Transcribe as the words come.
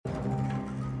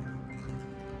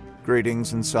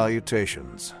Greetings and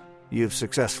salutations. You've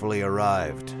successfully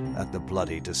arrived at the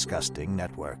Bloody Disgusting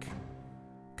Network.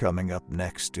 Coming up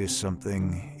next is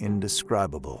something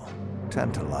indescribable,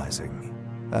 tantalizing,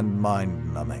 and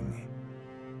mind-numbing.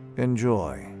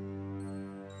 Enjoy.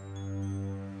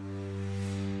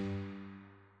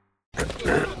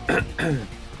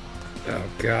 Oh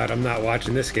God, I'm not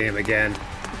watching this game again.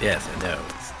 Yes, I know.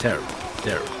 It's terrible.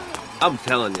 Terrible. I'm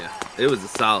telling you, it was a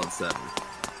solid 7.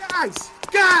 Guys!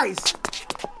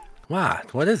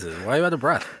 What? What is it? Why are you out of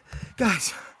breath?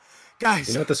 Guys!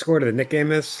 You know what the score to the Nick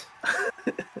game is?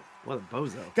 What a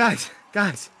bozo.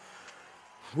 Guys!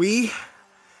 We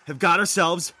have got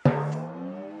ourselves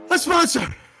a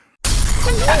sponsor!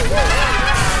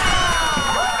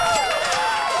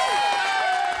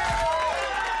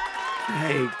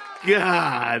 Thank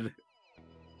God.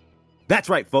 That's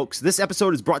right, folks. This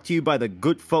episode is brought to you by the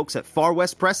good folks at Far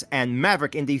West Press and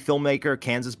maverick indie filmmaker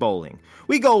Kansas Bowling.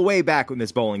 We go way back with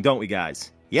Miss Bowling, don't we,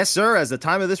 guys? Yes, sir, as the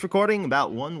time of this recording,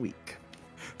 about 1 week.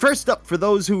 First up, for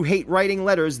those who hate writing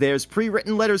letters, there's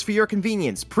Pre-Written Letters for Your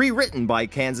Convenience, pre-written by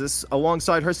Kansas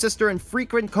alongside her sister and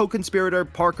frequent co-conspirator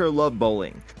Parker Love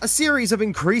Bowling. A series of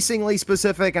increasingly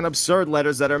specific and absurd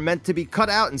letters that are meant to be cut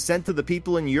out and sent to the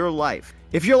people in your life.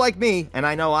 If you're like me, and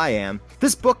I know I am,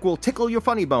 this book will tickle your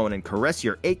funny bone and caress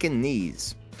your aching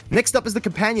knees. Next up is the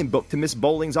companion book to Miss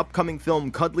Bowling's upcoming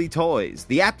film Cuddly Toys,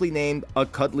 the aptly named A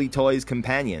Cuddly Toys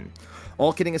Companion.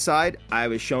 All kidding aside, I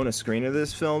was shown a screen of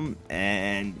this film,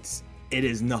 and it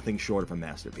is nothing short of a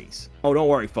masterpiece. Oh, don't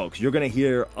worry, folks. You're gonna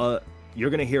hear a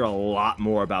lot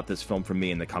more about this film from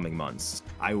me in the coming months.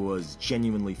 I was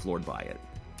genuinely floored by it.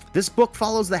 This book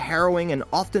follows the harrowing and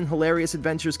often hilarious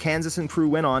adventures Kansas and crew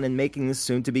went on in making this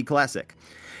soon-to-be classic.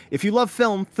 If you love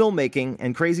film, filmmaking,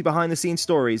 and crazy behind-the-scenes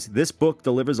stories, this book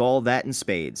delivers all that in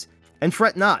spades. And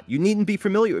fret not, you needn't be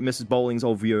familiar with Mrs. Bowling's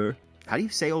oeuvre. How do you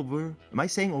say oeuvre? Am I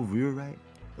saying oeuvre right?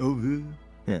 Oeuvre?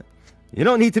 Yeah. You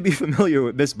don't need to be familiar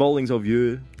with Miss Bowling's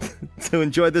oeuvre to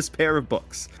enjoy this pair of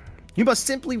books. You must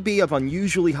simply be of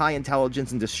unusually high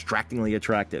intelligence and distractingly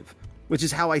attractive, which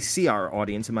is how I see our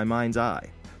audience in my mind's eye.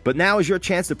 But now is your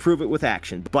chance to prove it with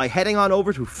action by heading on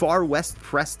over to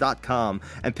farwestpress.com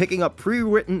and picking up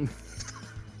pre-written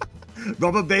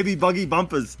rubber baby buggy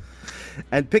bumpers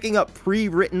and picking up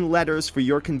pre-written letters for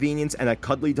your convenience and a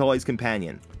Cuddly Toys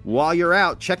companion. While you're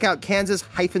out, check out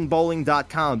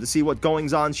kansas-bowling.com to see what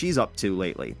goings-on she's up to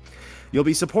lately. You'll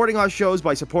be supporting our shows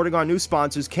by supporting our new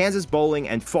sponsors, Kansas Bowling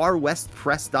and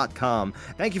farwestpress.com.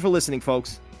 Thank you for listening,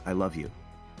 folks. I love you.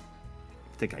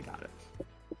 I think I got it.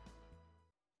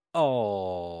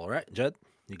 All right, Judd,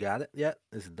 you got it yet?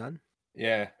 Is it done?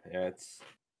 Yeah, it's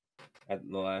at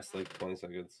the last 20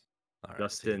 seconds. All right,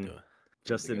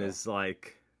 Justin is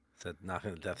like... Said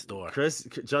knocking at death's door.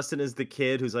 Justin is the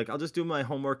kid who's like, I'll just do my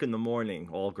homework in the morning,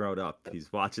 all grown up.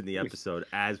 He's watching the episode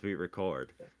as we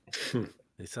record.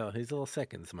 He's a little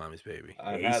sick in this mommy's baby.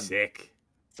 He's sick.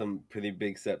 Some pretty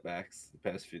big setbacks the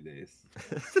past few days.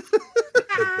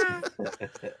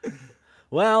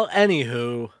 Well,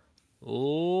 anywho,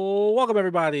 welcome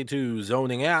everybody to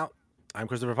Zoning Out. I'm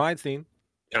Christopher Feinstein.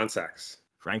 John Sachs.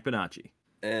 Frank Bonacci.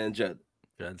 And Judd.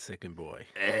 Judd Sicken Boy.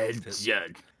 And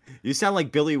Judd. You sound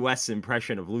like Billy West's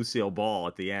impression of Lucille Ball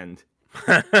at the end.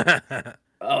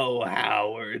 Oh,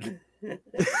 Howard.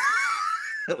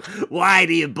 Why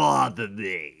do you bother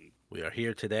me? We are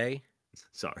here today.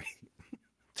 Sorry.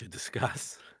 To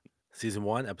discuss Season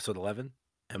 1, Episode 11,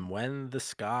 And When the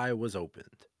Sky Was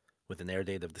Opened, with an air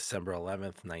date of December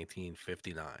 11th,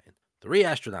 1959. 3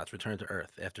 astronauts return to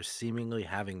Earth after seemingly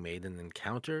having made an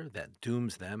encounter that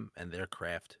dooms them and their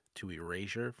craft to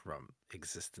erasure from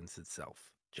existence itself.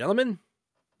 Gentlemen,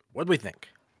 what do we think?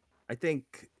 I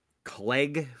think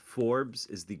Clegg Forbes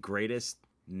is the greatest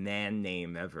man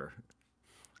name ever.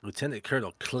 Lieutenant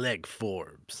Colonel Clegg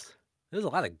Forbes. There's a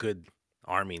lot of good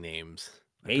Army names.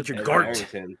 Major Ed Gart.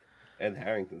 Harrington. Ed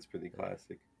Harrington's pretty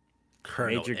classic.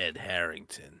 Colonel Ed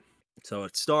Harrington. So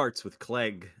it starts with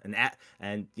Clegg, and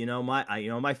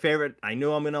my favorite. I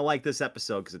knew I'm gonna like this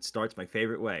episode because it starts my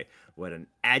favorite way. What an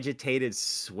agitated,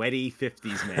 sweaty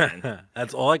 '50s man.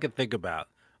 That's all I could think about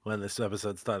when this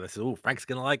episode started. I said, "Ooh, Frank's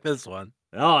gonna like this one."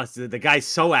 Oh, so the guy's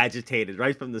so agitated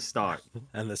right from the start,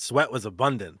 and the sweat was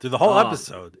abundant through the whole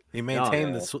episode. He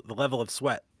maintained the level of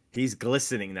sweat. He's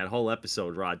glistening that whole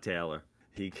episode, Rod Taylor.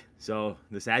 So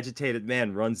this agitated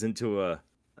man runs into a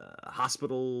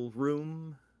hospital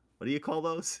room. What do you call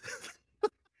those?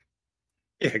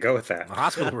 Yeah, go with that. A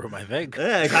hospital room, I think.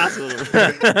 Yeah, hospital room.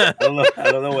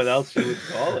 I don't know what else you would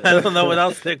call it. I don't know what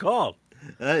else they're called.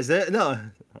 Is there? No.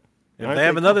 If they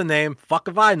have another name, fuck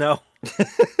if I know.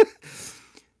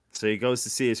 So he goes to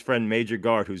see his friend Major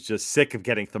Guard, who's just sick of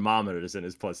getting thermometers in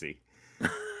his pussy.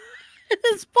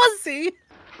 His pussy.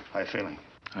 How you feeling?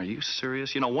 Are you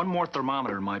serious? You know, one more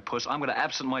thermometer in my puss, I'm going to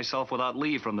absent myself without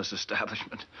leave from this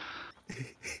establishment.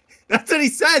 That's what he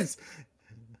says.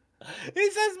 He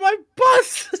says my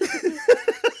puss.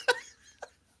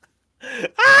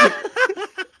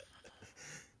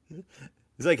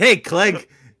 He's like, hey, Clegg,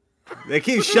 they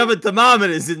keep shoving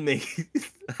thermometers in me.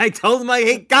 I told them I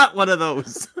ain't got one of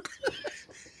those.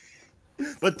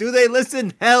 But do they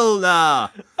listen? Hell nah.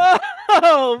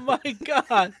 Oh, my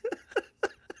God.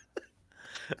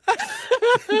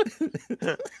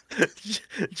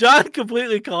 John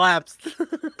completely collapsed.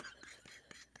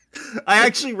 I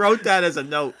actually wrote that as a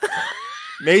note.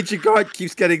 Major Guard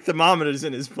keeps getting thermometers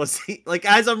in his pussy. Like,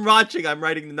 as I'm watching, I'm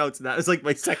writing the notes, and that was like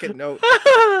my second note.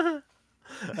 That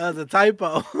was a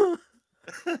typo.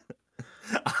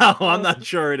 Oh, I'm not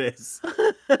sure it is.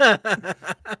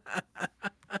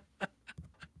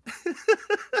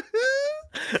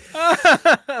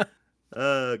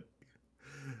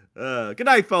 Good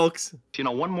night, folks. You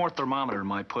know, one more thermometer in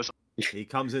my puss. He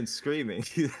comes in screaming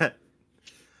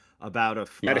about a...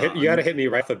 You gotta hit me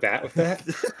right off the bat with that.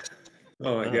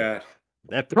 Oh, my God.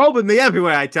 They're probing me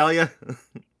everywhere, I tell you.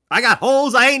 I got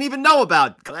holes I ain't even know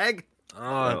about, Clegg.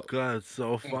 Oh, God, it's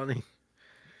so funny.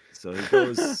 So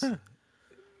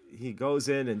he goes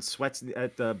in and sweats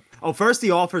at the... Oh, first he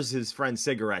offers his friend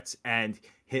cigarettes, and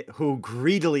who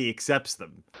greedily accepts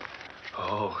them.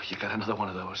 Oh, you got another one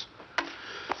of those.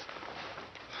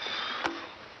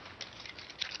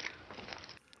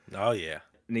 Oh, yeah.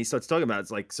 And he starts talking about it.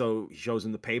 It's like, so he shows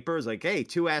him the papers, like, hey,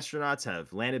 2 astronauts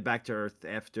have landed back to Earth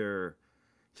after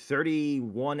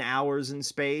 31 hours in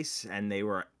space, and they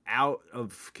were out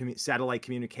of satellite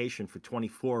communication for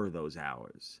 24 of those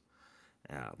hours.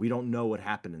 We don't know what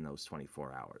happened in those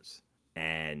 24 hours.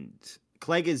 And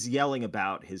Clegg is yelling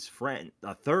about his friend,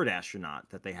 a third astronaut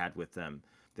that they had with them,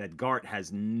 that Gart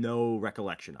has no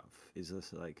recollection of. Is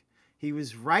this like, he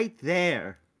was right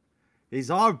there.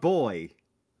 He's our boy.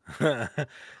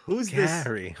 Who's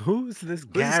Gary? Who's this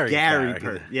Gary?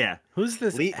 Yeah. Who's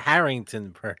this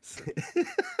Harrington person?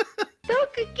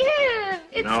 Look again.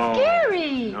 It's No,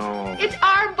 Gary. no. It's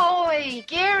our boy,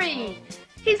 Gary.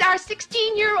 He's our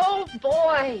 16-year-old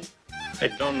boy. I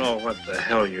don't know what the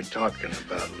hell you're talking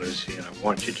about, Lucy, and I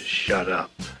want you to shut up.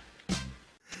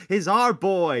 He's our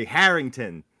boy,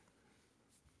 Harrington.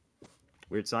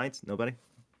 Weird science? Nobody?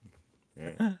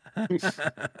 Yeah.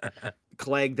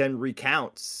 Clegg then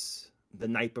recounts the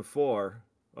night before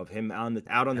of him out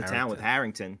on the town with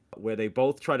Harrington, where they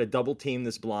both try to double team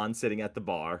this blonde sitting at the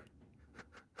bar.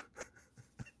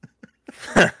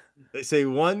 They say,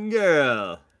 one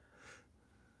girl.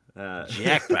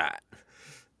 Jackpot.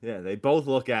 Yeah, they both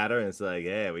look at her, and it's like,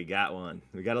 yeah, we got one.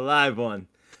 We got a live one.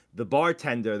 The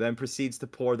bartender then proceeds to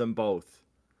pour them both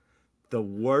the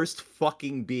worst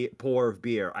fucking pour of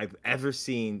beer I've ever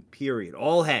seen, period.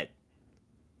 All head.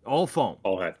 All foam.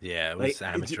 All head. Yeah, it was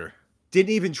Like, amateur.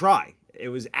 Didn't even try. It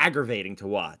was aggravating to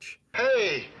watch.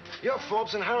 Hey, you're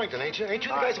Forbes and Harrington, ain't you? Ain't you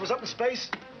the guys that was up in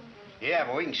space? Yeah,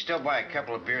 but we can still buy a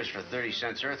couple of beers for 30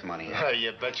 cents Earth money.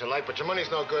 You bet your life, but your money's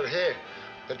no good here.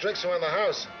 The drinks are in the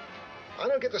house. I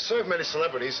don't get to serve many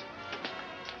celebrities.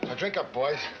 Now drink up,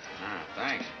 boys. Ah,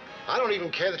 thanks. I don't even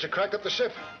care that you cracked up the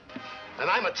ship. And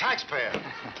I'm a taxpayer.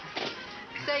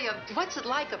 Say, what's it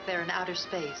like up there in outer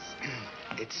space?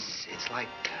 It's like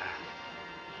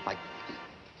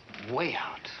way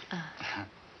out.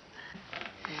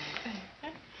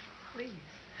 Please.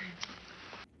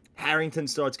 Harrington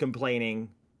starts complaining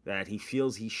that he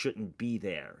feels he shouldn't be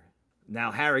there.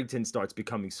 Now Harrington starts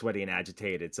becoming sweaty and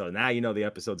agitated, so now you know the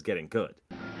episode's getting good.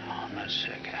 Oh, I'm not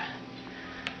sick. I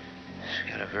just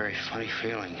got a very funny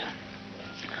feeling.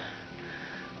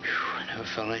 Whew, I never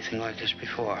felt anything like this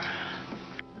before.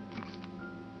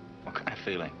 What kind of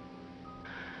feeling?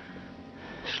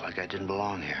 It's like I didn't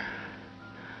belong here.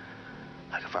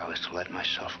 Like if I was to let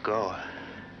myself go,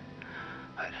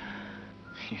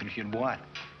 You'd what?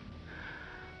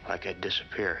 like I'd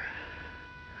disappear.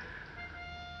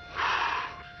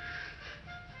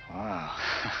 Wow.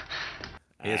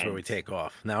 Here's where we take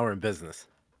off. Now we're in business.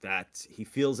 That he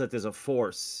feels that there's a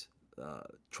force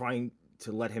trying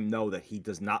to let him know that he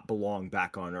does not belong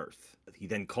back on Earth. He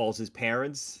then calls his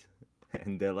parents,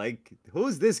 and they're like,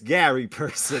 who's this Gary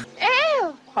person?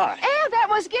 Ew! Hi. Ew, that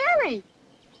was Gary.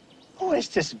 Who is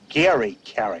this Gary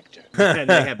character? And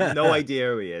they have no idea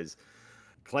who he is.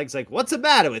 Clegg's like, what's the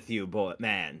matter with you, boy,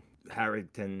 man?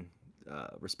 Harrington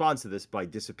responds to this by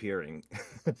disappearing,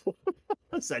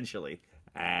 essentially.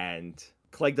 And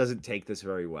Clegg doesn't take this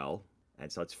very well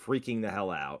and starts freaking the hell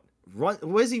out. Where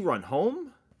does he run?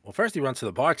 Home? Well, first he runs to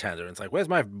the bartender and it's like, "Where's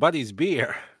my buddy's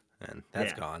beer?" And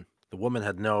that's Yeah. gone. The woman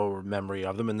had no memory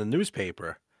of them in the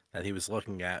newspaper that he was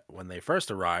looking at when they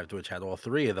first arrived, which had all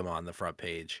 3 of them on the front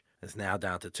page. It's now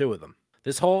down to 2 of them.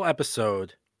 This whole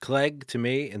episode, Clegg, to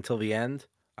me, until the end,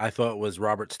 I thought was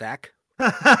Robert Stack.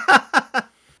 I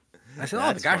said, "Oh,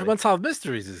 the That's guy funny. from Unsolved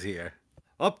Mysteries is here."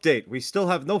 Update: we still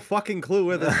have no fucking clue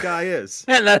where this guy is.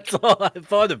 And that's all I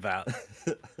thought about.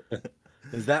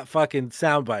 Is that fucking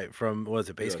soundbite from, was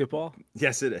it Basketball?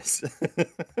 Yes, it is.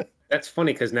 That's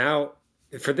funny because now,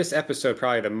 for this episode,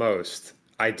 probably the most,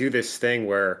 I do this thing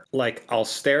where, like, I'll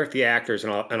stare at the actors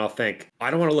and I'll think,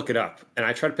 I don't want to look it up, and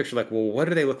I try to picture, like, well, what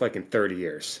do they look like in 30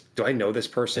 years? Do I know this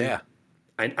person? Yeah.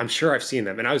 I'm sure I've seen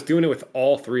them, and I was doing it with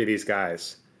all 3 of these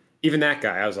guys. Even that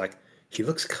guy, I was like, he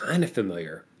looks kind of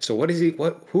familiar. So what is he?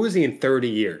 Who is he in 30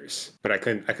 years? But I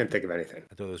couldn't think of anything.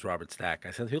 I thought it was Robert Stack.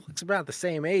 I said, he looks about the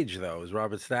same age, though, as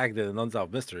Robert Stack did in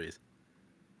Unsolved Mysteries.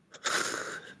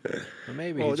 But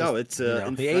maybe Well, he just, no, it's, you know,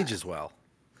 in he fact- ages well.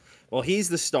 Well, he's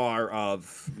the star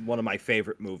of one of my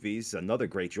favorite movies, another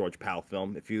great George Powell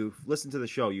film. If you listen to the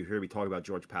show, you hear me talk about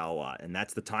George Powell a lot, and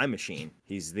that's The Time Machine.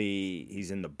 He's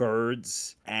in The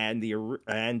Birds and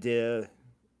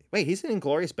wait, he's in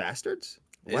Inglourious Bastards?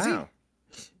 Is he? Wow.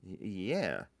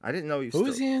 Yeah, I didn't know he was. Who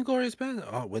is he in Glorious Bastards?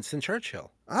 Oh, Winston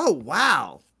Churchill. Oh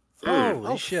wow!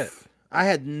 Holy shit! I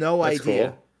had no That's idea.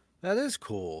 cool. That is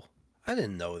cool. I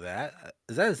didn't know that.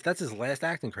 That's his last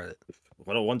acting credit.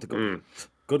 What a one to go.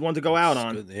 Good one to go out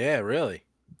on. Good. Yeah, really.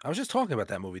 I was just talking about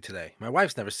that movie today. My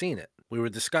wife's never seen it. We were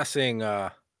discussing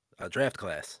a draft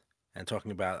class and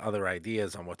talking about other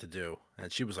ideas on what to do.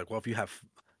 And she was like, "Well, if you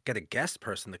get a guest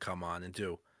person to come on and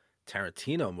do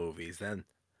Tarantino movies, then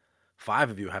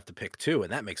 5 of you have to pick 2,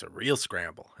 and that makes a real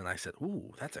scramble." And I said,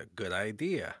 "Ooh, that's a good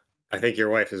idea." I think your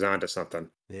wife is onto something.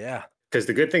 Yeah. Because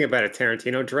the good thing about a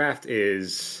Tarantino draft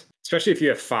is, especially if you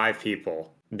have 5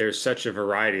 people, there's such a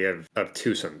variety of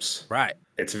twosomes. Right.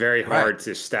 It's very hard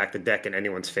to stack the deck in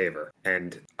anyone's favor.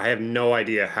 And I have no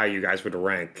idea how you guys would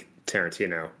rank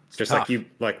Tarantino. Just tough.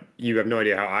 like you have no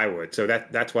idea how I would. So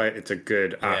that's why it's a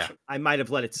good option. I might have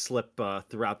let it slip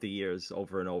throughout the years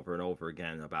over and over and over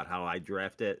again about how I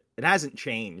draft it. It hasn't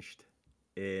changed.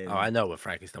 Oh, I know what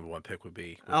Frankie's number 1 pick would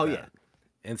be. Oh, yeah.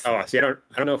 Instantly. Oh, see, I don't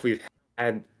know if we've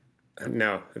had.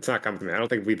 No, it's not coming to me. I don't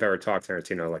think we've ever talked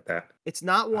Tarantino like that. It's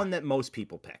not one that most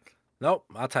people pick. Nope.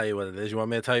 I'll tell you what it is. You want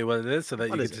me to tell you what it is so that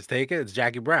you can just take it? It's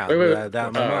Jackie Brown. Wait. Without doubt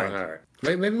in my mind. All right.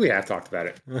 Maybe we have talked about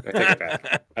it. I take it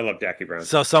back. I love Jackie Brown.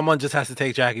 So someone just has to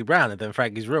take Jackie Brown, and then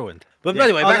Frankie's ruined. But Yeah.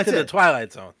 anyway, Oh, back that's to the it.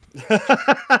 Twilight Zone.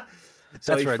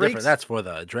 So he freaks- That's for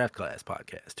the draft class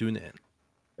podcast. Tune in.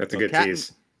 That's a So good Captain-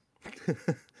 tease.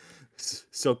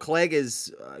 So Clegg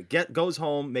goes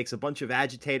home, makes a bunch of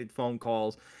agitated phone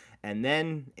calls, and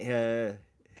then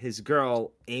his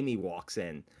girl Amy walks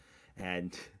in,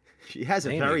 and she has a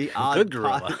Amy, very a odd good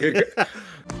gorilla. Amy,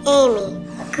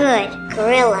 good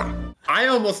gorilla. I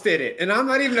almost did it, and I'm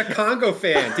not even a Congo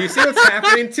fan. Do you see what's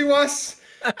happening to us?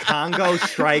 Congo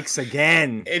strikes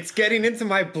again. It's getting into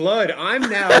my blood. I'm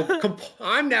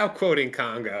now quoting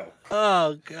Congo.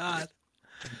 Oh God.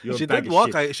 You're a She bag did of walk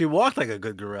shit. like she walked like a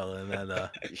good gorilla, and then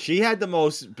She had the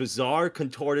most bizarre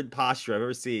contorted posture I've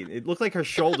ever seen. It looked like her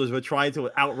shoulders were trying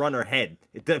to outrun her head,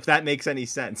 if that makes any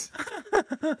sense.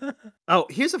 Oh,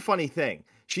 here's a funny thing.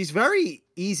 She's very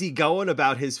easygoing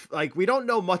about his, like, we don't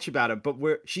know much about him, but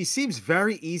she seems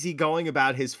very easygoing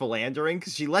about his philandering,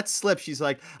 because she lets slip. She's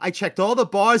like, I checked all the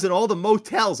bars and all the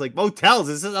motels. Like, motels,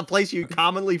 is this a place you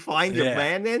commonly find your Yeah.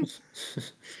 man in?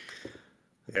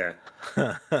 Yeah.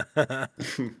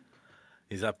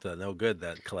 he's up to no good.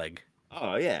 That Clegg.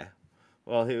 Oh, yeah.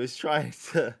 Well, he was trying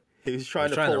to pull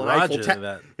trying to an Eiffel Roger Tower.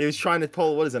 that. He was trying to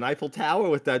pull, an Eiffel Tower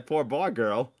with that poor bar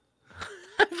girl.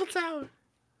 Eiffel Tower.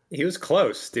 He was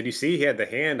close. Did you see he had the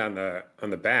hand on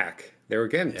the back? They were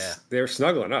they were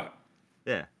snuggling up.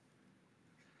 Yeah.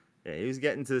 Yeah, he was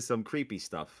getting to some creepy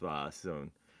stuff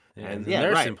soon. Yeah, And the yeah,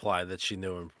 nurse right. implied that she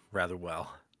knew him rather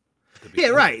well. Yeah,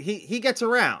 right. He gets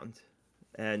around.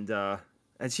 And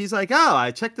she's like, "Oh,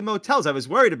 I checked the motels. I was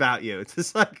worried about you." It's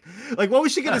just like what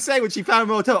was she going to say when she found a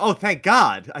motel? "Oh, thank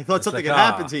God. I thought It's something like, had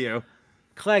happened to you."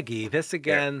 Cleggy, this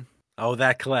again. Yeah. Oh,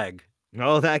 that Clegg.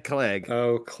 Oh, that Clegg.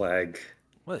 Oh, Clegg.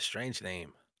 What a strange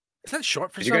name. Is that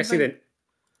short for Did you guys see something?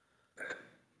 that?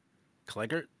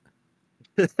 Cleggert?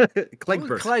 Cleggbert. What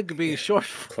would Clegg be short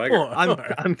for?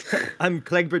 Cleggert. I'm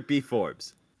Cleggbert B.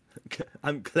 Forbes.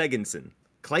 I'm Clegginson.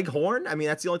 Cleghorn? I mean,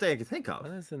 that's the only thing I can think of.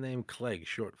 What is the name Clegg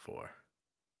short for?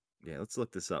 Yeah, let's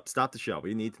look this up. Stop the show.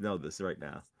 We need to know this right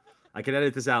now. I can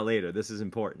edit this out later. This is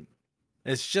important.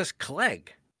 It's just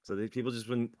Clegg. So people just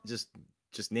wouldn't just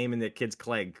naming their kids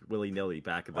Clegg willy-nilly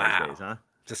back in those days, huh?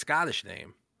 It's a Scottish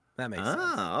name. That makes sense.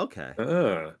 Ah, okay.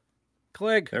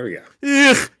 Clegg. There we go.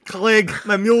 Ugh, Clegg.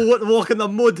 My mule wouldn't walk in the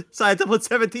mud, so I had to put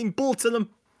 17 bolts in him.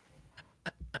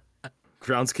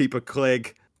 Groundskeeper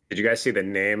Clegg. Did you guys see the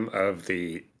name of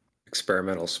the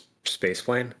experimental space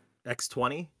plane?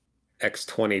 X-20?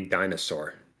 X-20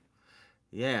 Dinosaur.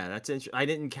 Yeah, that's interesting. I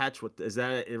didn't catch what... Is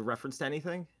that a reference to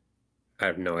anything? I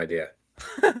have no idea.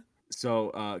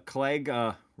 So Clegg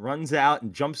runs out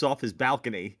and jumps off his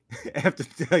balcony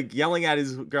after yelling at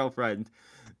his girlfriend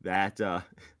that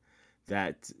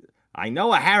I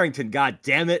know a Harrington, god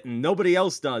damn it, and nobody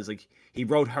else does. Like, he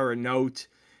wrote her a note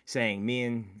saying, me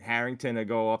and Harrington are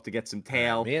go up to get some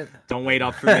tail. Don't wait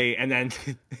up for me. And then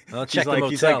he's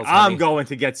like, I'm going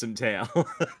to get some tail.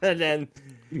 And then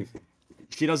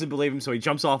she doesn't believe him, so he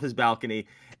jumps off his balcony.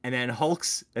 And then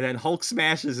Hulk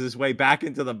smashes his way back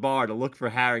into the bar to look for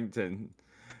Harrington,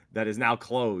 that is now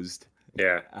closed.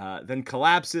 Yeah. Then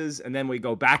collapses, and then we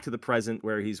go back to the present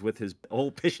where he's with his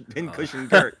old pincushion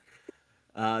Gert,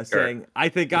 saying, "I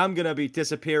think I'm gonna be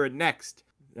disappearing next."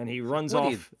 And he runs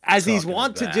off as he's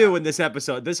wont to do in this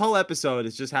episode. This whole episode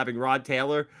is just having Rod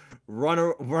Taylor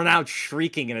run out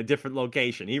shrieking in a different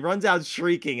location. He runs out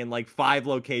shrieking in like 5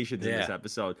 locations in this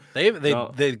episode. They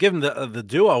give him the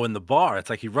duo in the bar. It's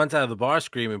like he runs out of the bar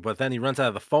screaming, but then he runs out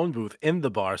of the phone booth in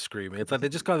the bar screaming. It's like they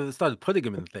just started putting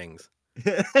him in things.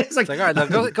 It's like, all right, now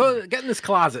go get in this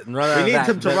closet and run out. We need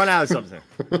him to run out of something.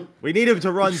 We need him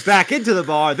to run back into the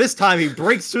bar. This time he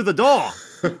breaks through the door.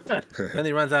 Then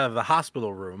he runs out of the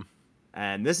hospital room.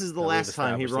 And this is the last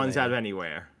time he runs out of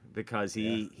anywhere, because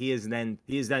he is then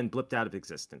blipped out of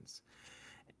existence.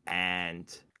 And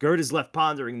Gert is left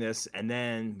pondering this, and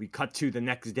then we cut to the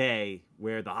next day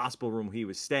where the hospital room he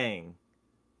was staying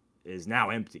is now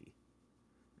empty.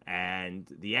 And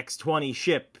the X-20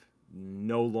 ship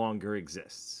no longer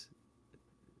exists.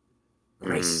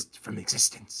 Erased from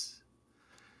existence.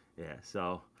 Yeah,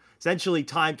 so essentially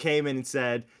time came in and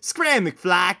said, "Scram,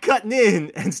 McFly, cutting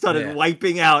in," and started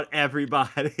wiping out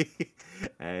everybody.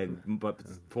 But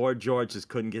poor George just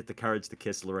couldn't get the courage to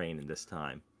kiss Lorraine in this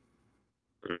time.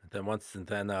 Then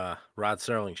Rod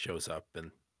Serling shows up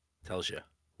and tells you,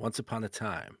 once upon a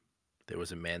time, there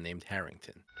was a man named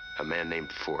Harrington. A man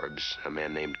named Forbes, a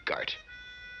man named Gart.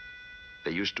 They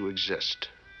used to exist,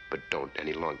 but don't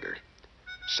any longer.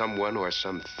 Someone or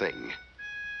something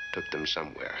took them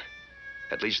somewhere.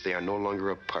 At least they are no longer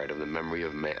a part of the memory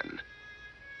of man.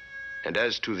 And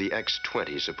as to the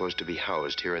X-20 supposed to be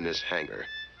housed here in this hangar,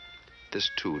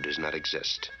 this too does not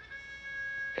exist.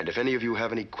 And if any of you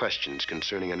have any questions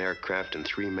concerning an aircraft and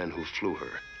 3 men who flew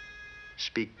her,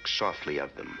 speak softly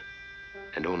of them,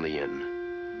 and only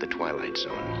in the Twilight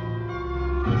Zone.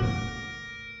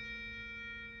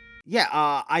 Yeah,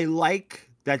 I like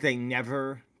that they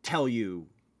never tell you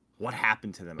what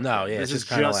happened to them. No, yeah, it's just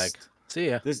kind of like, see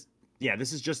ya.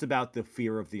 This is just about the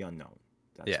fear of the unknown.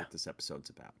 That's what this episode's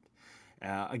about.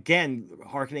 Again,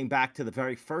 hearkening back to the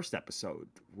very first episode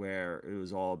where it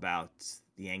was all about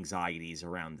the anxieties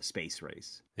around the space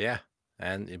race. Yeah,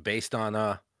 and based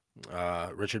on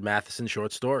Richard Matheson's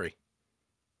short story.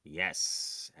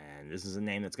 Yes, and this is a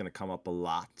name that's going to come up a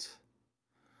lot,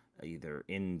 either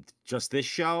in just this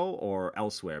show or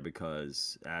elsewhere,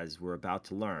 because as we're about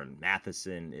to learn,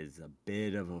 Matheson is a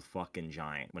bit of a fucking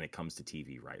giant when it comes to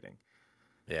TV writing.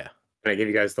 Yeah. Can I give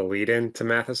you guys the lead in to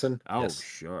Matheson? Oh,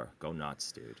 sure. Go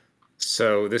nuts, dude.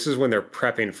 So this is when they're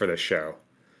prepping for the show.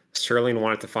 Serling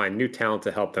wanted to find new talent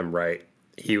to help them write.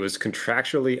 He was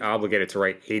contractually obligated to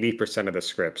write 80% of the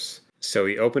scripts. So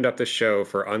he opened up the show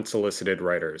for unsolicited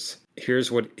writers.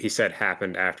 Here's what he said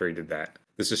happened after he did that.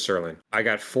 This is Serling. I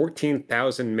got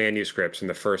 14,000 manuscripts in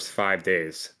the first 5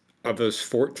 days. Of those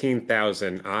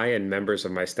 14,000, I and members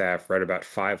of my staff read about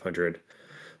 500.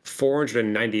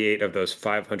 498 of those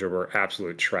 500 were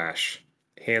absolute trash.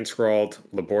 Hand-scrawled,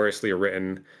 laboriously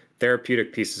written,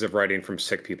 therapeutic pieces of writing from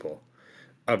sick people.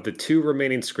 Of the 2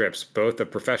 remaining scripts, both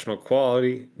of professional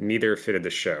quality, neither fitted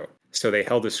the show. So they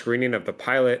held a screening of the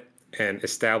pilot, and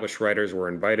established writers were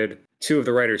invited. 2 of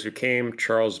the writers who came,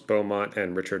 Charles Beaumont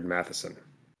and Richard Matheson.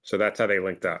 So that's how they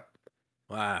linked up.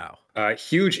 Wow.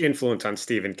 Huge influence on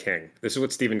Stephen King. This is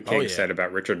what Stephen King said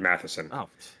about Richard Matheson. Oh.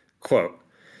 Quote,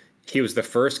 "He was the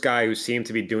first guy who seemed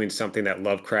to be doing something that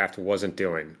Lovecraft wasn't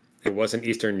doing. It wasn't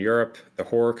Eastern Europe. The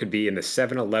horror could be in the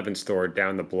 7-Eleven store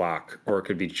down the block, or it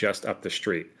could be just up the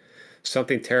street.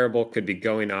 Something terrible could be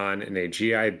going on in a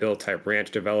GI Bill type ranch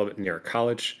development near a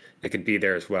college. It could be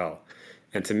there as well.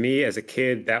 And to me, as a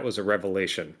kid, that was a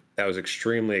revelation. That was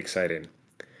extremely exciting.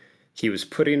 He was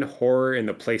putting horror in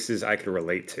the places I could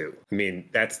relate to." I mean,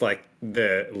 that's like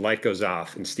the light goes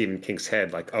off in Stephen King's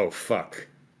head, like, oh, fuck.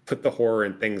 put the horror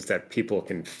in things that people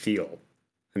can feel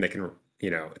and they can,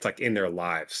 it's like in their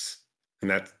lives.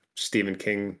 And that's Stephen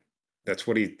King. That's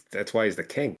why he's the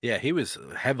king. Yeah, he was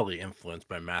heavily influenced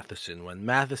by Matheson. When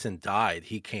Matheson died,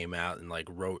 he came out and like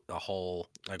wrote a whole,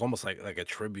 like almost like a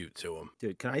tribute to him.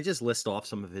 Dude, can I just list off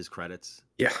some of his credits?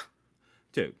 Yeah.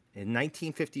 Dude, in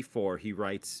 1954, he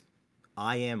writes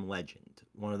I Am Legend,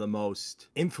 one of the most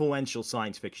influential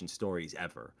science fiction stories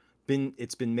ever.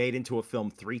 It's been made into a film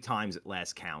 3 times at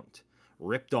last count.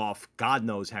 Ripped off God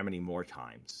knows how many more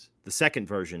times. The second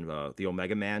version of The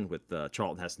Omega Man with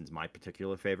Charlton Heston's my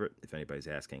particular favorite, if anybody's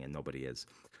asking, and nobody is.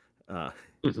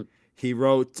 He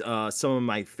wrote some of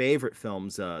my favorite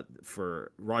films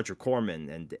for Roger Corman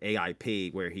and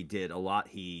AIP, where he did a lot.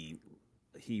 He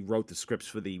wrote the scripts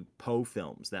for the Poe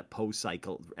films, that Poe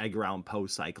cycle, Edgar Allan Poe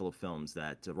cycle of films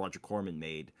that Roger Corman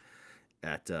made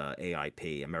at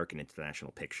AIP, American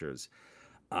International Pictures.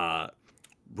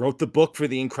 Wrote the book for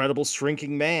The Incredible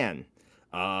Shrinking Man.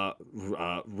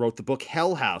 Wrote the book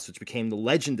Hell House, which became The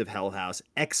Legend of Hell House.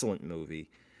 Excellent movie.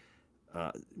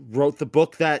 Wrote the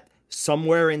book that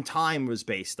Somewhere in Time was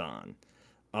based on.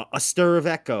 A Stir of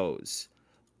Echoes.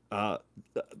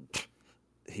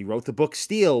 He wrote the book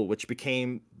Steel, which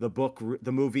became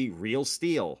the movie Real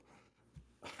Steel.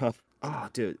 Oh,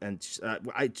 dude. And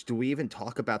do we even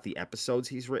talk about the episodes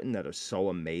he's written that are so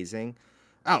amazing?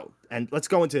 Oh, and let's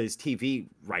go into his TV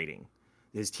writing.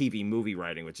 His TV movie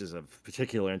writing, which is of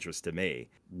particular interest to me.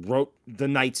 Wrote The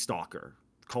Night Stalker,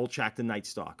 Kolchak the Night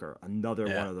Stalker, another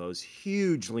one of those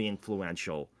hugely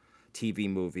influential TV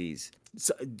movies.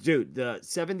 So, dude, the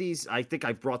 70s, I think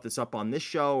I've brought this up on this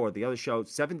show or the other show,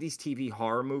 70s TV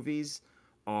horror movies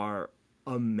are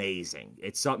amazing.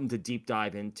 It's something to deep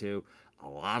dive into. A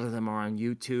lot of them are on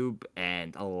YouTube,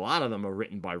 and a lot of them are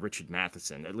written by Richard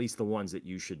Matheson, at least the ones that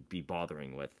you should be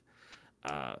bothering with.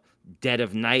 Dead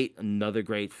of Night, another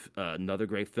great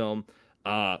film.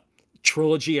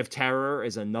 Trilogy of Terror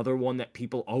is another one that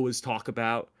people always talk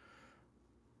about.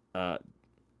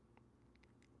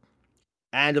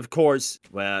 And of course,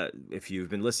 if you've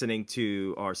been listening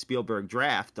to our Spielberg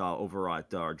draft over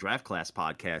at our Draft Class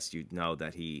podcast, you'd know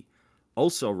that he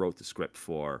also wrote the script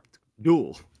for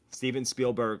Duel, Steven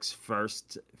Spielberg's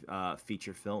first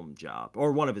feature film job,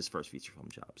 or one of his first feature film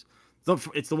jobs. So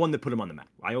it's the one that put him on the map.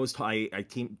 I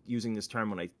keep using this term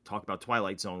when I talk about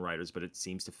Twilight Zone writers, but it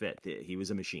seems to fit. He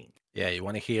was a machine. Yeah, you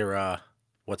want to hear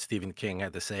what Stephen King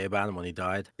had to say about him when he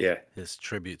died? Yeah. His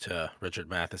tribute to Richard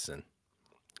Matheson.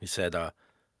 He said,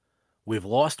 "We've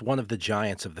lost one of the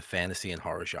giants of the fantasy and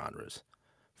horror genres.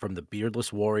 From The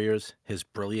Beardless Warriors, his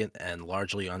brilliant and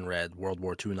largely unread World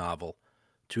War II novel,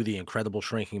 to The Incredible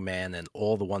Shrinking Man and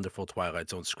all the wonderful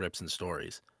Twilight Zone scripts and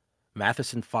stories.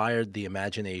 Matheson fired the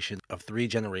imagination of 3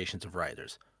 generations of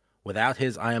writers. Without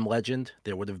his I Am Legend,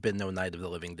 there would have been no Night of the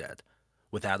Living Dead.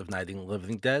 Without Night of the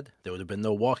Living Dead, there would have been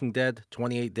no Walking Dead,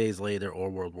 28 Days Later, or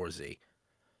World War Z.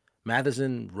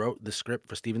 Matheson wrote the script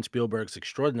for Steven Spielberg's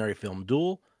extraordinary film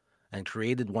Duel, and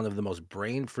created one of the most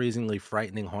brain-freezingly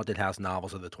frightening haunted house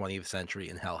novels of the 20th century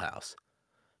in Hell House.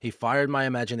 He fired my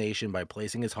imagination by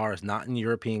placing his horrors not in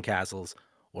European castles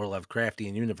or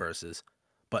Lovecraftian universes,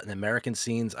 but in American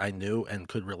scenes I knew and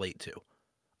could relate to.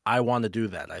 I want to do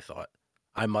that, I thought.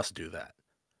 I must do that.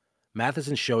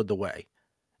 Matheson showed the way.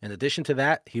 In addition to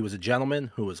that, he was a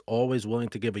gentleman who was always willing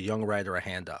to give a young writer a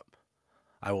hand up.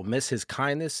 I will miss his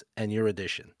kindness and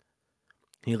erudition.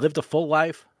 He lived a full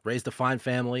life, raised a fine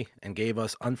family, and gave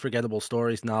us unforgettable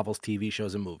stories, novels, TV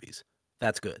shows, and movies.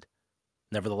 That's good.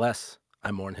 Nevertheless,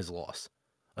 I mourn his loss.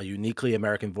 A uniquely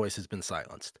American voice has been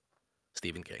silenced.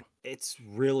 Stephen King. It's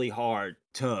really hard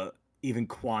to even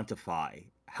quantify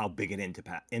how big an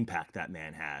impact that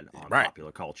man had on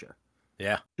popular culture.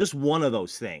 Yeah. Just one of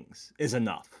those things is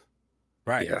enough.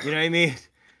 Right. Yeah. You know what I mean?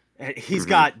 He's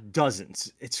got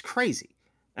dozens. It's crazy.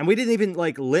 And we didn't even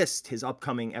list his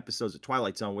upcoming episodes of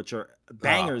Twilight Zone, which are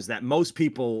bangers that most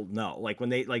people know. Like when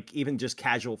they even just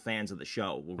casual fans of the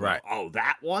show will go, "Oh,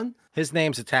 that one?" His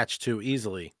name's attached to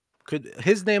easily.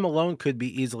 His name alone could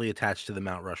be easily attached to the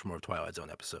Mount Rushmore of Twilight Zone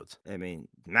episodes. I mean,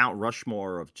 Mount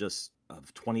Rushmore of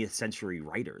 20th century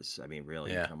writers. I mean,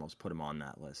 really, you can almost put him on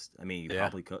that list. I mean, you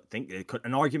probably could think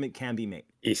an argument can be made.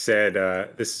 He said,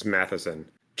 "This is Matheson.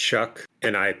 Chuck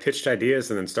and I pitched ideas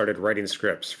and then started writing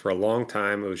scripts. For a long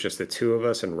time, it was just the 2 of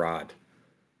us and Rod." Can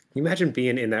you imagine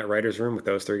being in that writer's room with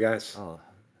those 3 guys? Oh,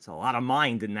 that's a lot of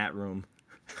mind in that room.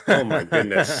 Oh, my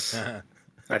goodness.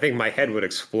 I think my head would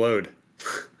explode.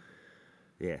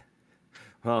 Yeah.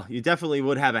 Well, you definitely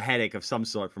would have a headache of some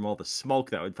sort from all the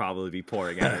smoke that would probably be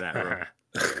pouring out of that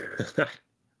room.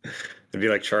 It'd be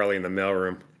like Charlie in the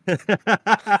mailroom.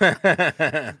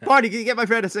 Barney, can you get my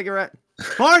friend a cigarette?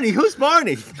 Barney, who's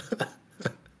Barney?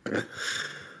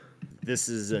 This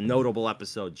is a notable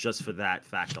episode just for that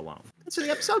fact alone. That's the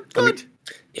episode. Good. I mean,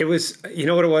 it was, you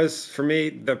know what it was for me?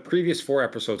 The previous 4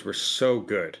 episodes were so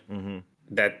good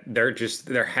that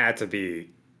there had to be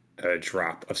a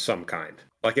drop of some kind.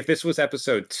 Like if this was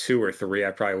episode 2 or 3,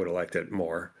 I probably would have liked it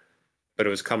more. But it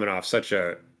was coming off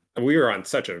we were on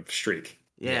such a streak.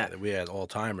 Yeah. We had all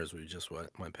timers. We just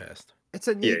went past. It's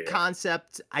a neat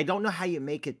concept. I don't know how you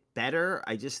make it better.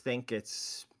 I just think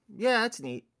it's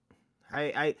neat.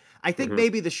 I think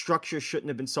maybe the structure shouldn't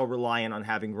have been so reliant on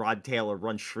having Rod Taylor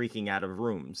run shrieking out of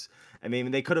rooms. I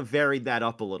mean, they could have varied that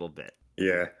up a little bit.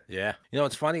 Yeah. Yeah. You know,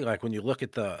 it's funny, like when you look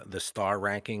at the star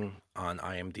ranking on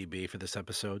IMDb for this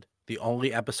episode, the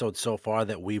only episode so far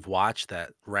that we've watched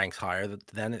that ranks higher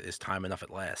than it is Time Enough at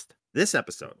Last. This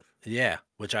episode? Yeah,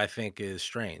 which I think is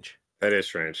strange. That is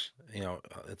strange. You know,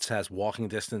 it has Walking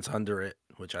Distance under it,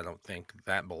 which I don't think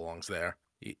that belongs there.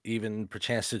 Even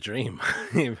Perchance to Dream,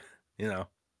 you know.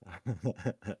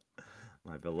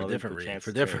 My beloved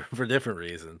for different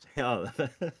reasons.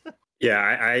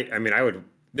 Yeah, I mean,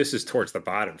 this is towards the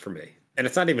bottom for me. And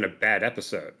it's not even a bad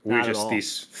episode.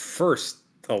 These first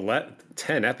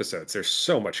 10 episodes, there's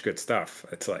so much good stuff.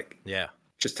 It's like,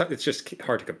 it's just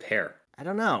hard to compare. I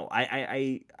don't know.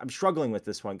 I'm struggling with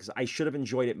this one because I should have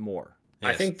enjoyed it more. Yes.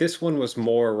 I think this one was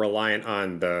more reliant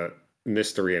on the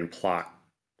mystery and plot,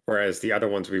 whereas the other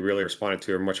ones we really responded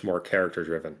to are much more character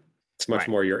driven. It's much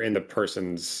more you're in the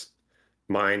person's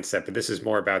mindset, but this is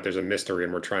more about there's a mystery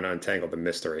and we're trying to untangle the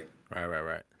mystery.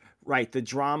 Right. The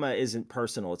drama isn't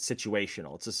personal. It's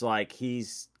situational. It's just like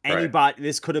anybody.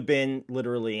 This could have been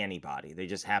literally anybody. They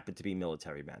just happen to be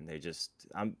military men.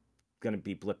 I'm going to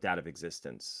be blipped out of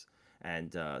existence.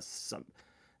 And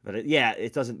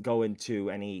it doesn't go into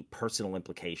any personal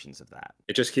implications of that.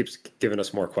 It just keeps giving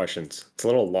us more questions. It's a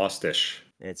little Lost-ish.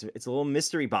 It's a little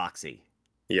mystery boxy.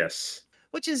 Yes.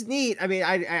 Which is neat. I mean,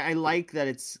 I like that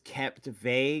it's kept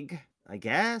vague, I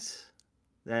guess.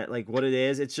 That, like, what it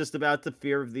is. It's just about the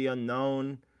fear of the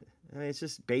unknown. I mean, it's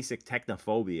just basic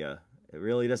technophobia. It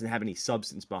really doesn't have any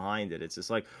substance behind it. It's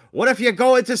just like, what if you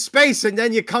go into space and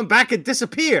then you come back and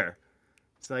disappear?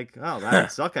 It's like, oh, that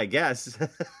would suck, I guess.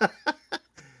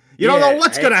 You don't know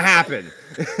what's going to happen.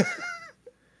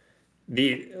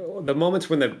 The moments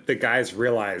when the guys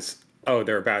realize, oh,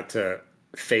 they're about to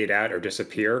fade out or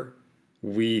disappear,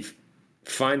 we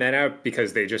find that out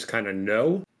because they just kind of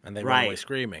know. And they run away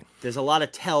screaming. There's a lot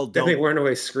of tell. They run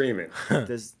away screaming.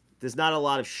 There's not a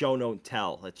lot of show, don't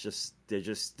tell. It's just, they're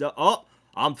just, oh,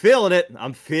 I'm feeling it.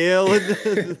 I'm feeling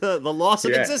the loss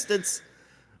of existence.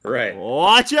 Right.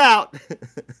 Watch out.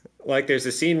 Like there's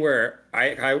a scene where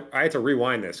I had to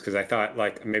rewind this because I thought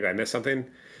like maybe I missed something.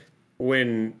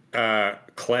 When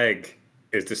Clegg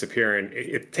is disappearing,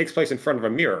 it takes place in front of a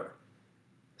mirror.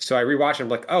 So I rewatched it. I'm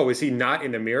like, oh, is he not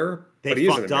in the mirror? But he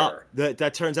is in the mirror.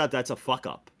 That turns out that's a fuck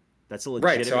up. That's a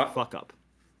legitimate fuck up.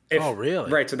 Oh,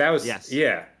 really? Right. So that was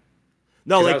yeah.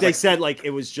 No, like they said, like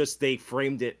it was just they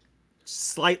framed it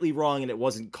slightly wrong and it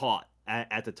wasn't caught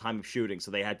at the time of shooting,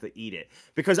 so they had to eat it.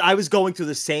 Because I was going through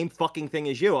the same fucking thing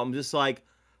as you. I'm just like,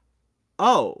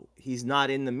 oh, he's not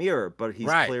in the mirror, but he's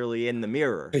clearly in the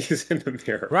mirror. He's in the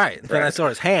mirror. Right. Then I saw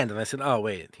his hand and I said, oh,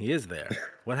 wait, he is there.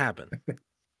 What happened?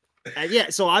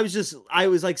 And so I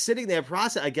was like sitting there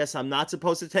processing. I guess I'm not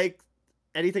supposed to take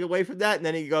anything away from that. And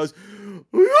then he goes,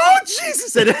 oh,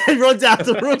 Jesus. And he runs out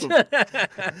the room.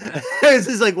 It's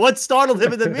just like, what startled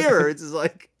him in the mirror? It's just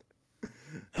like,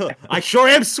 I sure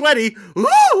am sweaty.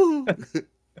 Woo!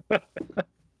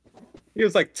 He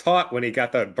was like taught when he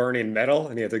got the burning metal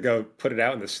and he had to go put it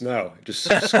out in the snow, just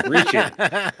screeching.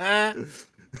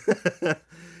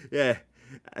 Yeah.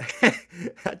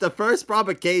 At the first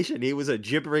provocation, he was a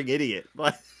gibbering idiot.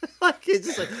 But like, he's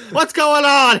just like, what's going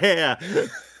on here?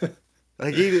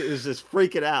 Like he was just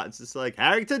freaking out. It's just like,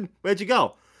 Harrington, where'd you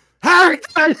go?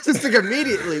 Harrington! Just like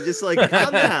immediately, just like,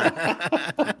 calm down.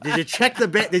 Did you check the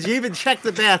Did you even check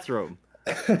the bathroom?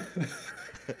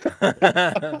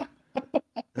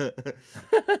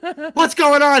 What's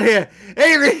going on here?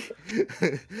 Avery!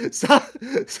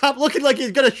 Stop looking like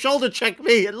he's gonna shoulder check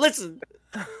me and listen.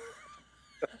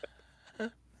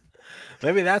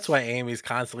 Maybe that's why Amy's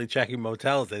constantly checking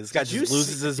motels. This guy just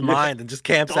loses his mind and just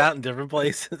camps out in different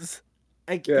places.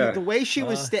 The way she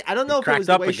was, I don't know if it was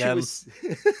the way she was.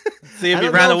 See if he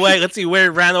ran away. Let's see where he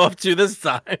ran off to this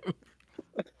time.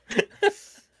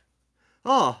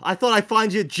 Oh, I thought I'd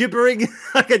find you gibbering,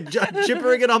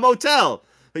 gibbering in a motel.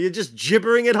 But you're just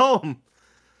gibbering at home.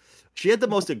 She had the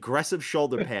most aggressive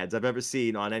shoulder pads I've ever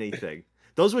seen on anything.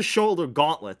 Those were shoulder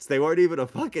gauntlets. They weren't even a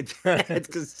fucking pad.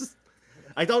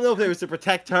 I don't know if it was to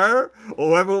protect her or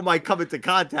whoever might come into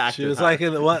contact. She with was her.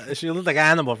 like she looked like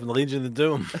Animal from the Legion of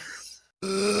Doom. What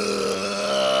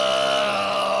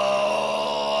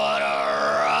a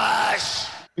rush!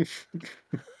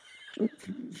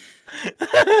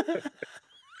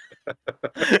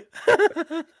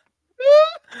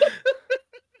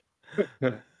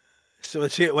 So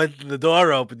when the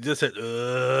door opened, just said,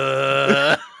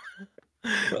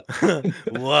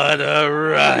 what a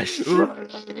rush.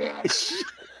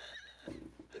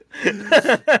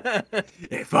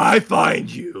 If I find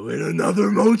you in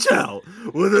another motel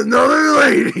with another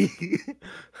lady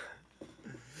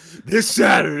this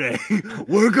Saturday,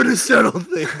 we're gonna settle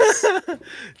things.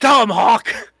 Tell him, Hawk.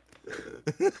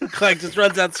 Clegg just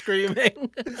runs out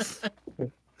screaming.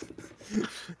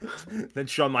 Then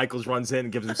Shawn Michaels runs in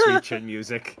and gives him sweet chin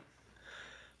music.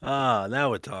 Ah, now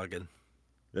we're talking.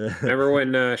 Remember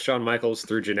when Shawn Michaels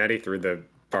threw Jannetty through the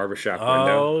barbershop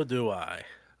window? Oh, do I?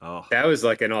 Oh, that was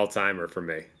like an all-timer for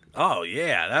me. Oh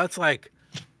yeah, that's like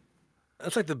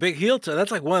the big heel turn.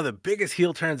 That's like one of the biggest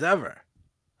heel turns ever.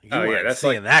 That's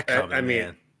seeing that coming. I mean,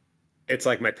 man. It's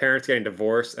like my parents getting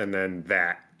divorced, and then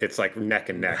that. It's like neck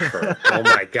and neck. For, oh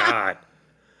my god,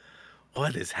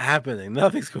 what is happening?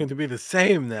 Nothing's going to be the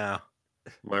same now.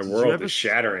 My world is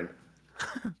shattering.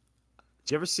 Did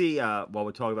you ever see? While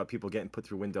we're talking about people getting put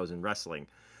through windows in wrestling,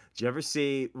 did you ever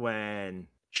see when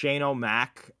Shane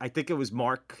O'Mac? I think it was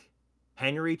Mark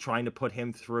Henry trying to put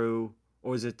him through, or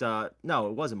was it? No,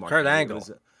 it wasn't Mark. Kurt Henry. Angle.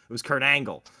 It was Kurt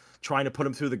Angle trying to put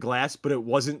him through the glass, but it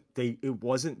wasn't. It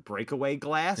wasn't breakaway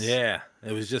glass. Yeah,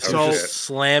 it was just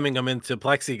slamming him into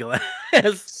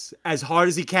plexiglass as hard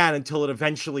as he can until it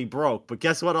eventually broke. But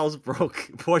guess what else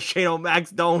broke? Poor Shane O'Mac's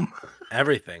dome.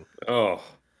 Everything. Oh,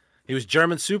 he was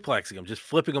German suplexing him, just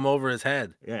flipping him over his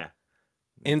head. Yeah.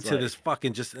 Into this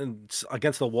fucking just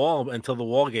against the wall until the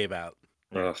wall gave out.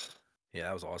 Ugh. Yeah,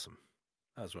 that was awesome.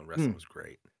 That was when wrestling was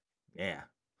great. Yeah.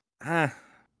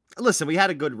 Listen, we had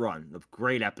a good run of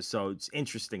great episodes,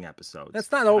 interesting episodes.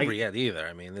 That's not over yet either.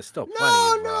 I mean, there's still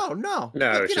plenty. No.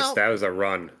 No, it's just that was a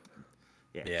run.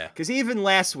 Yeah. Because even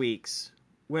last week's,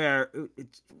 where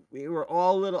we were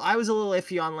all I was a little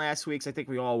iffy on last week's. I think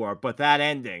we all were. But that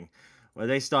ending, where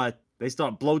they start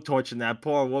blowtorching that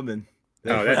poor woman.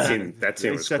 Oh, that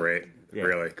scene was great. Yeah,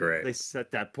 really great. They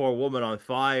set that poor woman on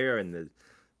fire, and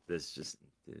there's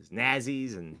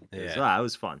Nazis, and it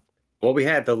was fun. Well, we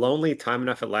had The Lonely, Time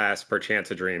Enough at Last,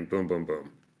 Perchance a Dream, Boom, Boom, Boom.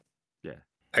 Yeah.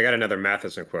 I got another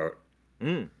Matheson quote.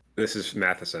 This is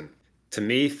Matheson. To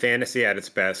me, fantasy at its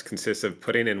best consists of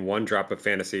putting in one drop of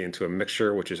fantasy into a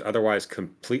mixture which is otherwise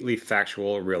completely factual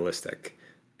or realistic.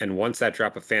 And once that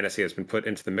drop of fantasy has been put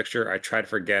into the mixture, I try to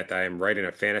forget that I am writing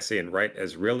a fantasy and write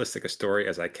as realistic a story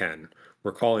as I can,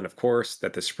 recalling, of course,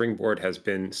 that the springboard has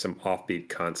been some offbeat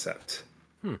concept.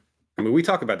 I mean, we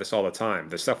talk about this all the time.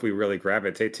 The stuff we really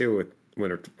gravitate to when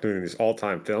we're doing these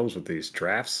all-time films with these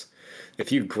drafts,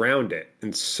 if you ground it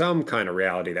in some kind of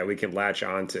reality that we can latch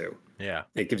onto,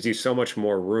 it gives you so much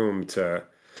more room to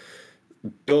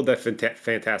build that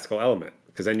fantastical element,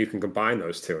 because then you can combine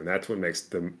those two, and that's what makes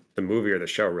the movie or the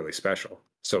show really special.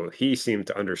 So he seemed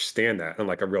to understand that on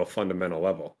like a real fundamental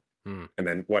level. And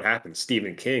then what happens?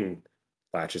 Stephen King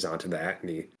latches onto that, and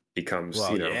he becomes,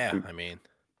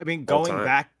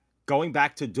 Going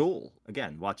back to Duel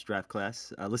again. Watch Draft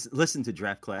Class. Listen to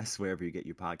Draft Class wherever you get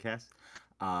your podcasts.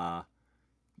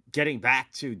 Getting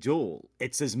back to Duel,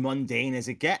 it's as mundane as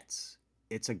it gets.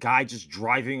 It's a guy just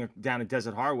driving down a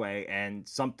desert highway, and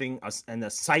a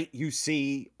sight you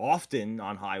see often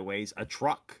on highways, a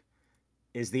truck,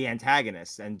 is the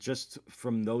antagonist. And just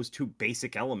from those two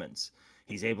basic elements,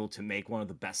 he's able to make one of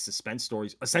the best suspense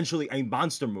stories, essentially a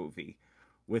monster movie,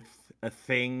 with a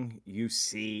thing you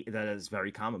see that is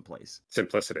very commonplace.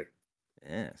 Simplicity.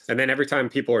 Yes. And then every time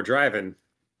people are driving,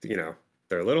 they're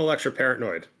a little extra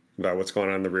paranoid about what's going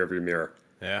on in the rearview mirror.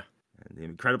 Yeah. And the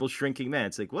Incredible Shrinking Man.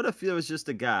 It's like, what if it was just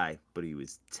a guy, but he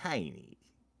was tiny?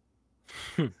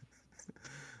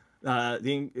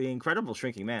 The Incredible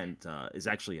Shrinking Man is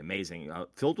actually amazing.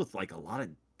 Filled with like a lot of...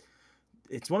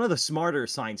 It's one of the smarter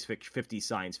 50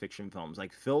 science fiction films,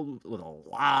 like filled with a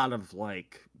lot of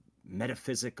like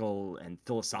metaphysical and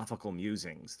philosophical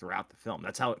musings throughout the film.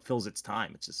 That's how it fills its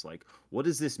time. It's just like, what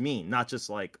does this mean? Not just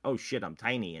like, oh shit, I'm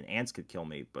tiny and ants could kill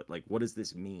me, but like, what does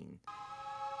this mean?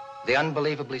 The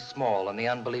unbelievably small and the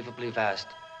unbelievably vast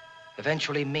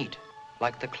eventually meet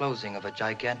like the closing of a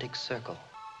gigantic circle.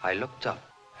 I looked up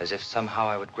as if somehow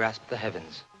I would grasp the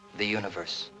heavens, the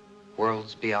universe,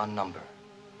 worlds beyond number.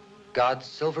 God's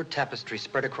silver tapestry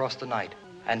spread across the night,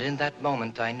 and in that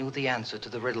moment I knew the answer to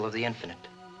the riddle of the infinite.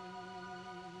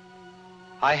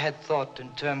 I had thought in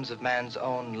terms of man's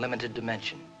own limited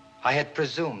dimension. I had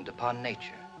presumed upon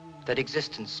nature that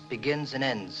existence begins and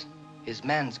ends is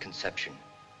man's conception,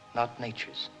 not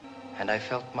nature's. And I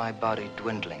felt my body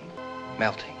dwindling,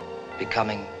 melting,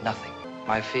 becoming nothing.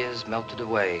 My fears melted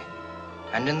away,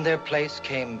 and in their place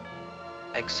came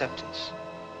acceptance.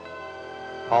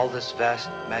 All this vast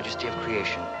majesty of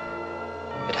creation,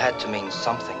 it had to mean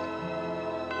something.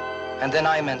 And then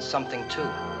I meant something too.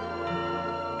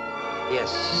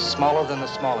 Yes, smaller than the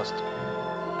smallest.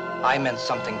 I meant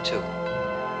something too.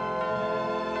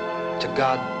 To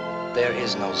God, there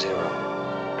is no zero.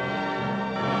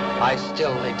 I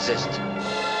still exist.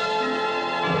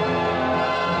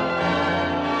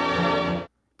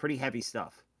 Pretty heavy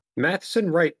stuff.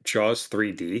 Matheson write Jaws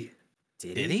 3D?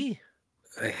 Did he?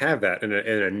 I have that in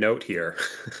a note here.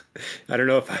 I don't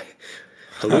know if I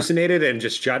hallucinated and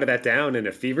just jotted that down in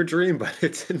a fever dream, but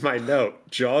it's in my note.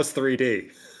 Jaws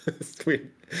 3D. we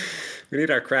need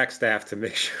our crack staff to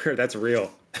make sure that's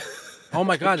real. Oh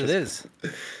my God, it is.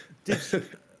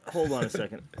 Hold on a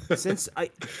second. Since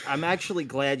I'm actually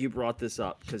glad you brought this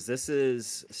up, because this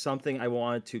is something I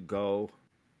wanted to go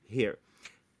here.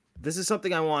 This is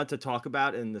something I wanted to talk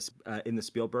about in the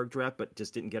Spielberg draft, but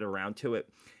just didn't get around to it.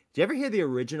 Did you ever hear the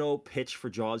original pitch for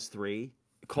Jaws 3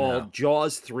 called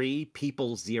Jaws 3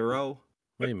 People Zero?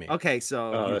 What do you mean? Okay,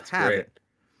 so you that's have great. it.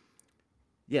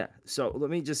 Yeah, so let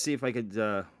me just see if I could,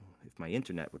 if my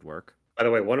internet would work. By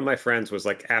the way, one of my friends was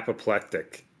like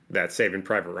apoplectic that Saving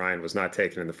Private Ryan was not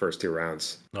taken in the first 2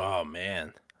 rounds. Oh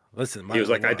man, listen. He was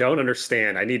like, I don't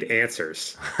understand. I need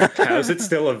answers. How is it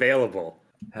still available?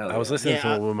 I was listening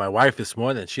to it with my wife this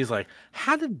morning. She's like,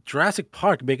 "How did Jurassic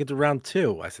Park make it to round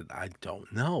 2?" I said, "I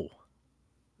don't know.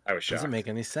 I was shocked. Doesn't make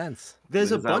any sense."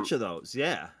 There's a Because bunch of those,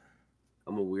 yeah.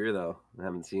 I'm a weirdo. I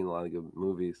haven't seen a lot of good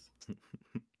movies.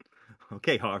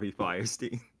 Okay, Harvey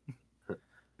Firestein.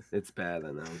 It's bad,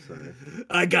 I know. I'm sorry.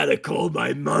 I gotta call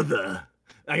my mother.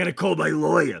 I gotta call my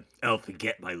lawyer. I'll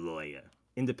forget my lawyer.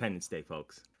 Independence Day,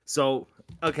 folks. So,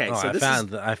 okay, Oh, so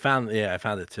I found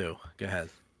it too. Go ahead.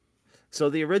 So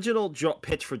the original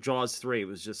pitch for Jaws 3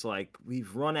 was just like,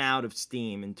 we've run out of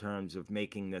steam in terms of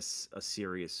making this a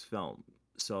serious film.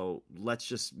 So let's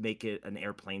just make it an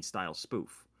airplane-style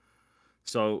spoof.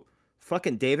 So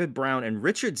fucking David Brown and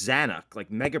Richard Zanuck, like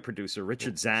mega producer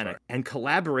Richard Zanuck, and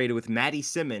collaborated with Matty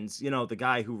Simmons, you know, the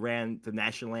guy who ran the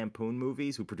National Lampoon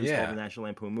movies, who produced all the National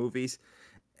Lampoon movies,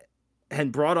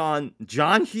 and brought on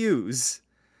John Hughes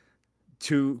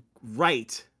to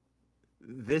write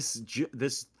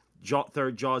this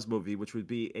third Jaws movie, which would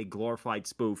be a glorified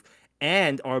spoof.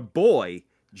 And our boy,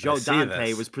 Joe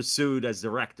Dante, was pursued as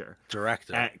director.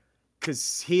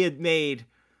 Because he had made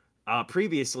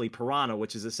previously Piranha,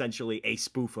 which is essentially a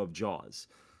spoof of Jaws.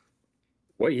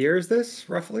 What year is this,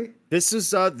 roughly? This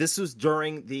was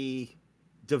during the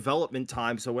development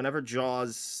time. So whenever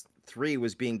Jaws 3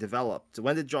 was being developed.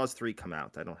 When did Jaws 3 come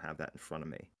out? I don't have that in front of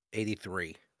me.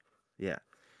 83. Yeah.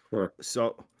 Sure.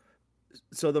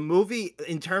 So the movie,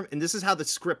 and this is how the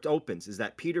script opens, is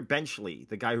that Peter Benchley,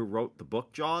 the guy who wrote the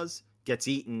book Jaws, gets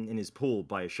eaten in his pool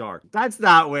by a shark. That's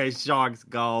not where sharks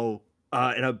go.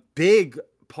 And a big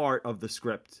part of the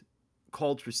script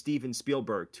called for Steven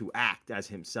Spielberg to act as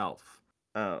himself.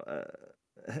 Then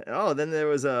there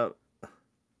was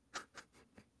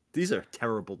These are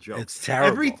terrible jokes. It's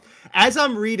terrible. As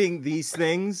I'm reading these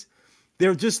things,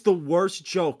 they're just the worst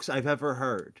jokes I've ever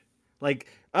heard. Like,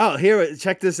 oh, here,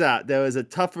 check this out. There was a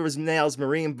tougher as nails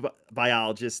marine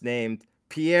biologist named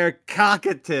Pierre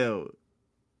Cockatoo.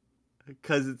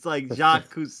 Because it's like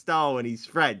Jacques Cousteau and he's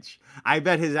French. I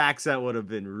bet his accent would have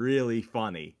been really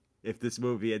funny if this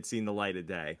movie had seen the light of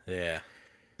day. Yeah.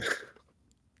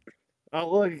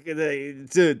 Oh, look,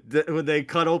 when they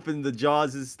cut open the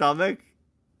Jaws' stomach,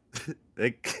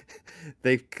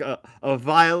 a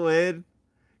violin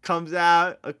comes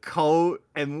out, a coat,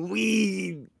 and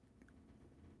weed.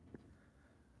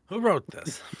 Who wrote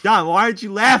this? John, why aren't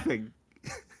you laughing?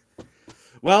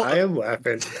 Well, I am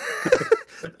laughing.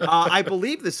 I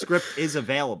believe the script is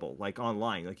available, like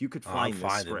online. Like you could find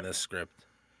this script.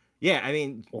 Yeah, I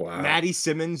mean, wow. Matty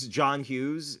Simmons, John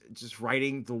Hughes, just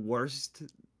writing the worst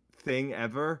thing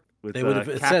ever. With, they would have.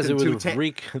 It says it would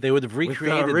have they would have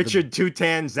recreated with, Richard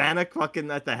Tutan Zanuck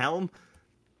fucking at the helm.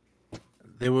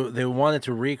 They wanted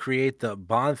to recreate the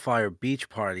bonfire beach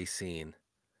party scene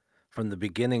from the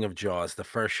beginning of Jaws, the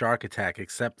first shark attack,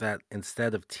 except that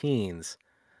instead of teens,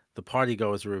 the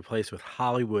partygoers were replaced with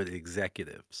Hollywood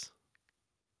executives.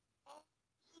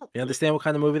 You understand what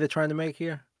kind of movie they're trying to make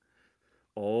here?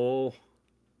 Oh,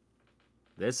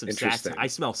 there's some satire. I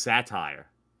smell satire.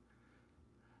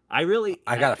 I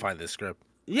gotta find this script.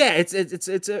 Yeah,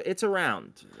 it's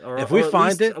around. Or, if we or at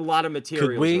find least it, a lot of materials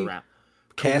could we around.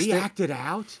 cast Can we it? act it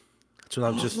out? That's what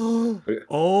I'm just.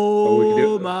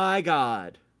 Oh my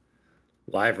God!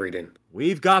 Live reading.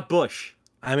 We've got Bush.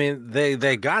 I mean,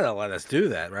 they gotta let us do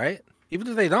that, right? Even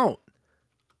if they don't.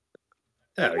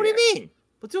 What do you mean?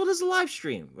 We'll do it as a live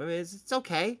stream. I mean, it's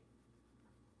okay.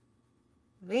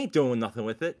 They ain't doing nothing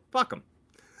with it. Fuck them.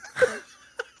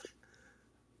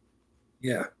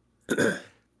 Yeah.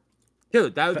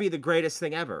 Dude, that would be the greatest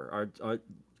thing ever.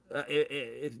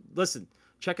 Listen,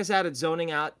 check us out at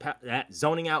Zoning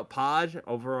Out Pod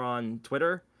over on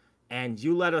Twitter, and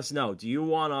you let us know. Do you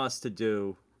want us to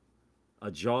do a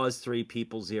Jaws 3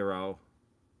 People Zero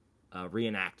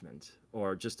reenactment,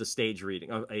 or just a stage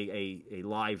reading, a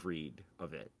live read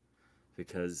of it?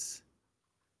 Because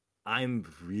I'm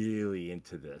really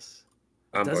into this.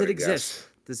 Does it exist? Guess.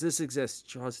 Does this exist?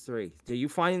 Jaws 3. Are you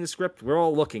finding the script? We're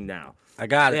all looking now. I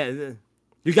got it.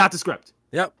 You got the script.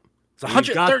 Yep. It's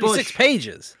 136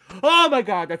 pages. Oh my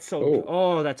God, that's so.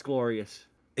 Oh, that's glorious.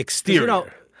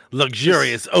 Exterior,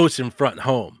 luxurious oceanfront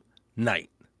home. Night,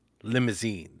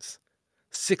 limousines.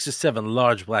 6 or 7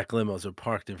 large black limos are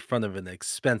parked in front of an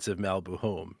expensive Malibu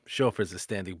home. Chauffeurs are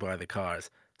standing by the cars,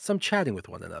 some chatting with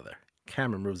one another.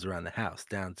 Camera moves around the house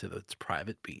down to its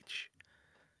private beach.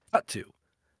 Cut to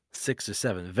 6 or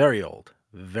 7 very old,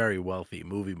 very wealthy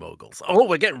movie moguls. Oh,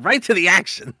 we're getting right to the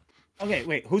action. Okay,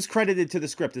 wait. Who's credited to the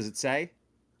script? Does it say?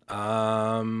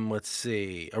 Let's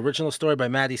see. Original story by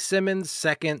Maddie Simmons.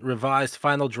 Second revised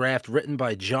final draft written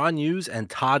by John Hughes and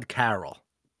Todd Carroll.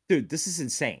 Dude, this is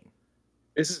insane.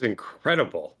 This is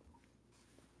incredible.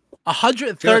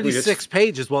 136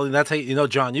 pages. Well, that's how you know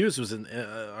John Hughes was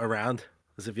around.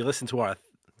 Because if you listen to our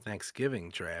Thanksgiving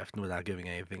draft, we're not giving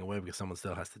anything away because someone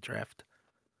still has to draft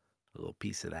a little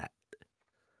piece of that.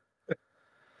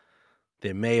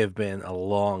 There may have been a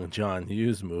long John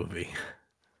Hughes movie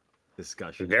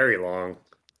discussion. Very long.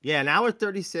 Yeah, now we're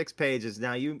 36 pages.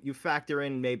 Now you factor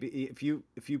in maybe if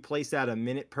you place that a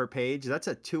minute per page, that's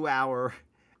a 2 hour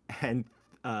and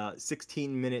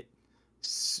 16-minute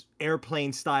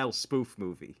airplane style spoof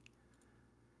movie.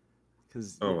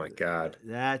 Oh my God.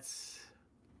 That's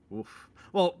oof.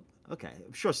 Well, okay.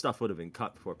 I'm sure stuff would have been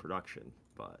cut before production,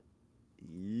 but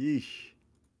yeesh.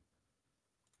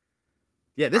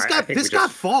 Yeah, this got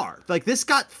far. Like this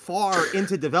got far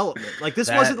into development. Like this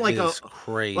wasn't like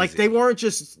crazy. Like they weren't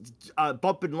just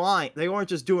bumping line. They weren't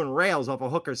just doing rails off a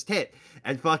hooker's tit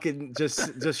and fucking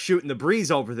just shooting the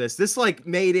breeze over this. This like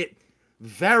made it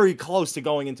very close to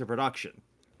going into production.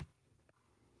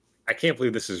 I can't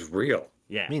believe this is real.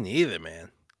 Yeah, me neither,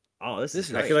 man. Oh, this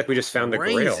is. I feel like we just found the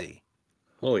grail.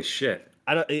 Holy shit!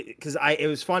 It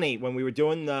was funny when we were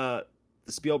doing the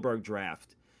Spielberg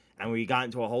draft. And we got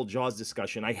into a whole Jaws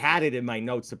discussion. I had it in my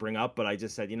notes to bring up, but I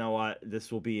just said, you know what?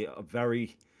 This will be a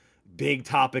very big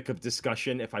topic of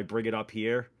discussion if I bring it up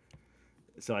here.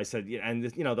 So I said, and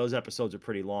those episodes are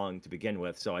pretty long to begin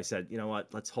with. So I said, you know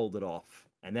what? Let's hold it off.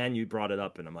 And then you brought it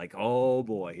up, and I'm like, oh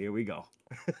boy, here we go.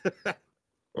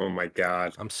 Oh my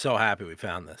God. I'm so happy we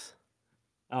found this.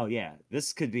 Oh yeah,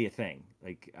 this could be a thing.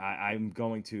 Like I'm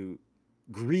going to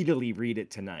greedily read it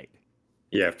tonight.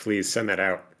 Yeah, please send that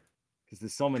out. Because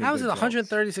there's so many. How is it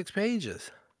 136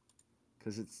 pages?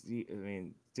 Because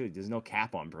dude, there's no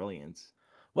cap on brilliance.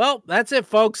 Well, that's it,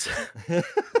 folks.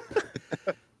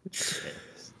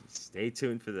 Stay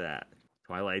tuned for that.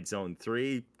 Twilight Zone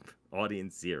 3,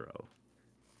 Audience 0.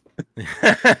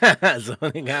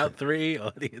 Zoning Out 3,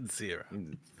 Audience 0.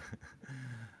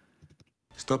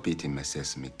 Stop eating my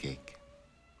sesame cake.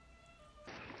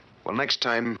 Well, next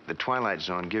time, The Twilight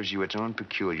Zone gives you its own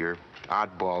peculiar,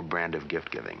 oddball brand of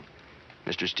gift-giving.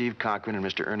 Mr. Steve Cochran and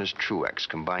Mr. Ernest Truex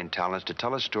combine talents to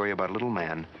tell a story about a little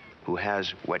man who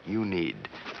has what you need.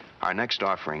 Our next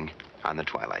offering on The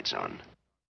Twilight Zone.